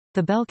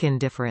The Belkin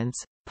difference.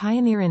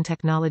 Pioneer in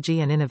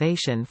technology and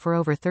innovation for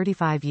over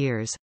 35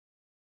 years.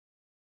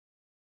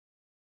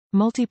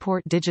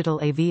 Multiport digital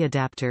AV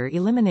adapter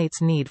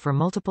eliminates need for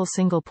multiple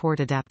single-port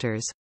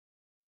adapters.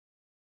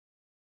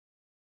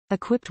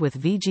 Equipped with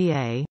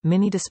VGA,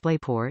 mini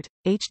DisplayPort,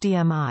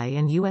 HDMI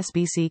and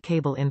USB-C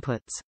cable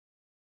inputs.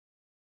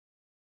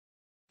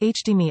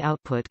 HDMI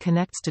output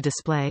connects to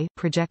display,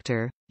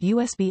 projector,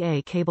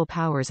 USB-A cable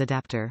powers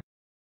adapter.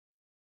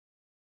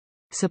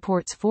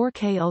 Supports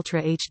 4K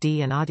Ultra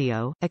HD and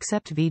audio,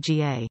 except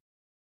VGA.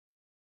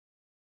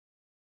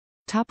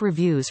 Top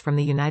reviews from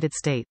the United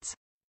States.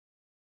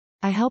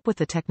 I help with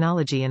the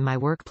technology in my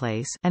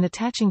workplace, and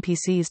attaching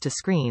PCs to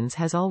screens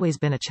has always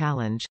been a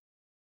challenge.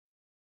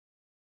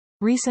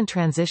 Recent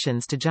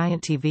transitions to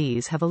giant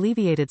TVs have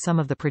alleviated some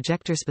of the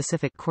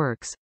projector-specific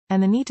quirks,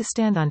 and the need to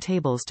stand on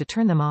tables to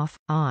turn them off,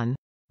 on,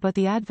 but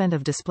the advent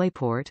of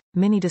DisplayPort,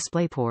 mini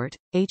DisplayPort,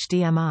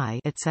 HDMI,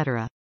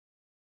 etc.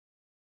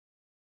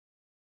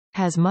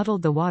 has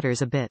muddled the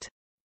waters a bit.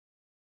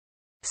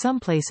 Some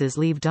places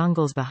leave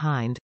dongles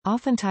behind,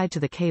 often tied to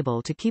the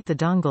cable to keep the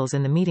dongles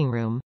in the meeting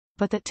room,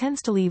 but that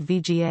tends to leave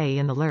VGA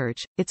in the lurch.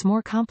 It's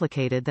more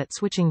complicated than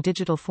switching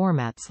digital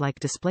formats like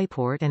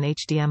DisplayPort and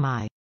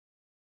HDMI.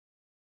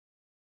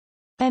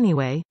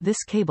 Anyway,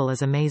 this cable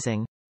is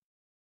amazing.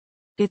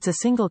 It's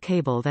a single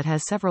cable that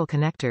has several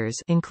connectors,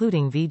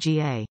 including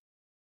VGA.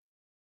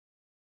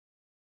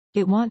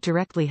 It won't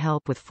directly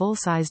help with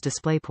full-size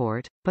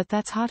DisplayPort, but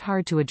that's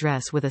hard to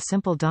address with a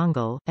simple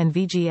dongle, and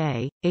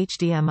VGA,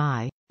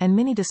 HDMI, and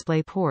mini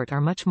DisplayPort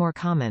are much more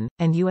common,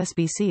 and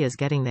USB-C is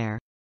getting there.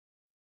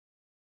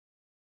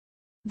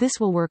 This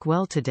will work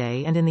well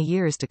today and in the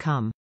years to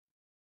come.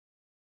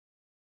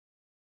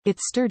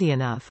 It's sturdy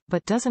enough,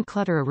 but doesn't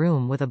clutter a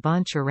room with a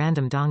bunch or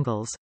random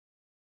dongles.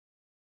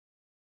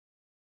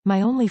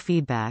 My only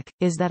feedback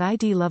is that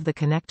I'd love the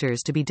connectors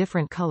to be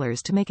different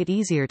colors to make it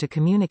easier to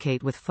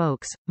communicate with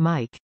folks.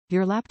 Mike,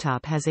 your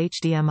laptop has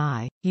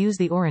HDMI, use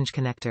the orange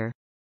connector.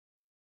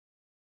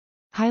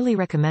 Highly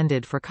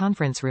recommended for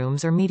conference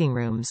rooms or meeting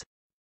rooms.